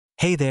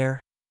Hey there,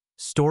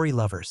 story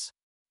lovers.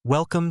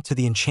 Welcome to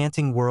the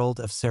enchanting world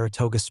of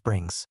Saratoga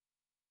Springs,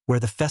 where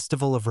the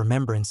Festival of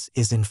Remembrance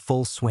is in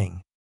full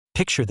swing.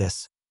 Picture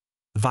this,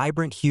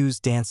 vibrant hues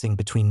dancing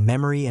between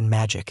memory and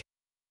magic,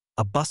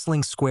 a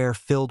bustling square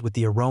filled with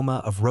the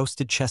aroma of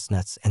roasted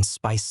chestnuts and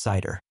spiced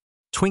cider.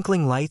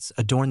 Twinkling lights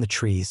adorn the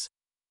trees,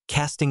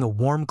 casting a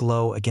warm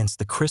glow against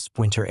the crisp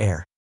winter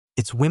air.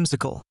 It's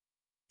whimsical,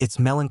 it's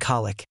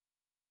melancholic,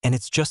 and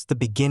it's just the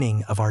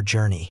beginning of our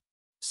journey.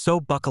 So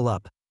buckle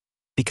up,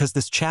 because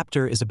this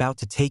chapter is about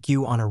to take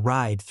you on a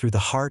ride through the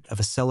heart of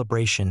a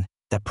celebration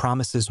that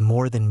promises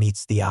more than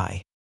meets the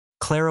eye.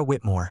 Clara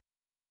Whitmore,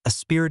 a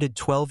spirited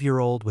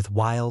 12-year-old with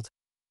wild,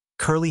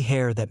 curly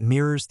hair that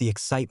mirrors the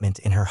excitement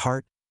in her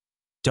heart,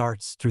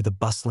 darts through the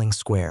bustling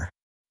square.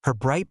 Her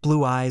bright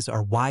blue eyes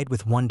are wide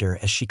with wonder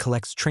as she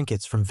collects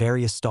trinkets from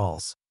various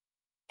stalls.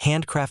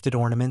 Handcrafted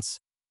ornaments,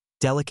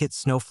 delicate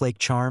snowflake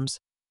charms,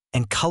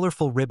 and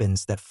colorful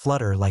ribbons that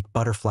flutter like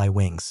butterfly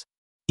wings.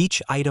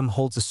 Each item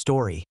holds a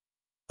story,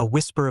 a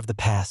whisper of the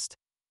past,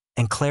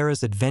 and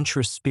Clara's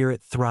adventurous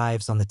spirit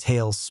thrives on the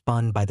tales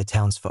spun by the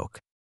townsfolk.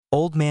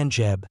 Old Man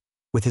Jeb,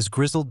 with his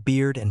grizzled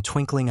beard and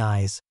twinkling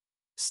eyes,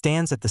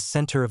 stands at the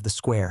center of the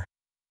square,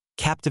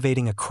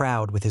 captivating a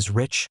crowd with his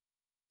rich,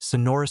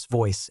 sonorous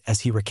voice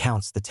as he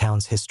recounts the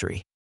town's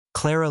history.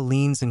 Clara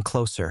leans in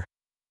closer,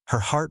 her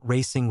heart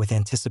racing with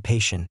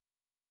anticipation,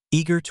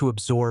 eager to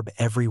absorb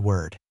every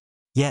word.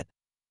 Yet,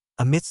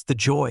 amidst the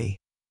joy,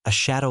 a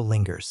shadow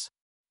lingers.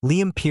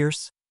 Liam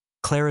Pierce,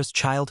 Clara's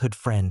childhood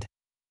friend,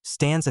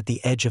 stands at the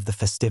edge of the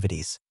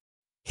festivities.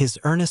 His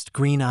earnest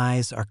green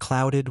eyes are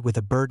clouded with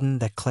a burden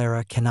that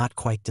Clara cannot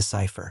quite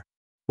decipher.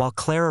 While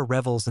Clara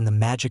revels in the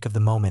magic of the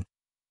moment,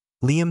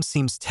 Liam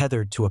seems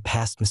tethered to a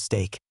past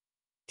mistake,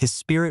 his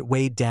spirit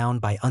weighed down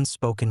by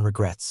unspoken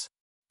regrets.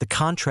 The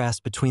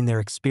contrast between their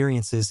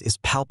experiences is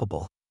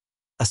palpable,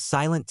 a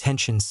silent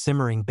tension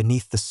simmering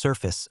beneath the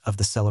surface of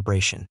the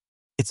celebration.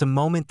 It's a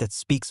moment that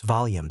speaks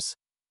volumes,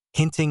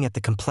 hinting at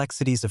the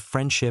complexities of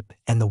friendship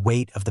and the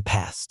weight of the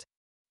past.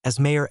 As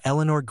Mayor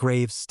Eleanor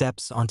Graves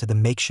steps onto the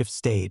makeshift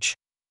stage,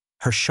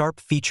 her sharp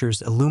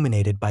features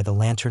illuminated by the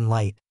lantern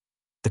light,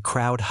 the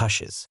crowd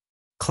hushes.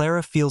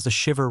 Clara feels a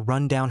shiver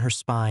run down her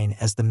spine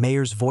as the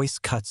mayor's voice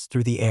cuts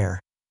through the air,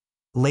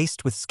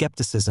 laced with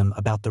skepticism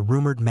about the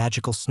rumored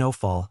magical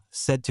snowfall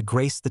said to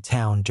grace the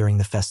town during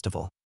the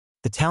festival.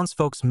 The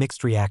townsfolk's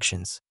mixed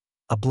reactions,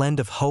 a blend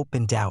of hope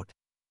and doubt,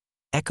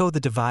 echo the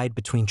divide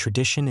between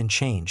tradition and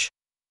change,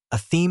 a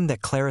theme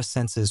that Clara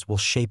senses will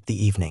shape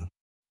the evening.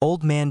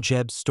 Old Man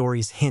Jeb's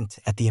stories hint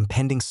at the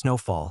impending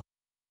snowfall,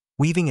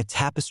 weaving a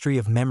tapestry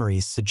of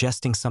memories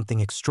suggesting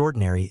something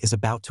extraordinary is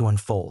about to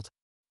unfold.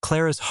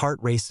 Clara's heart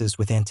races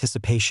with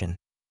anticipation,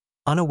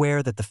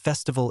 unaware that the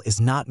festival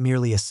is not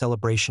merely a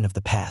celebration of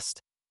the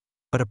past,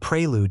 but a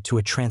prelude to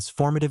a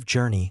transformative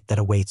journey that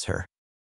awaits her.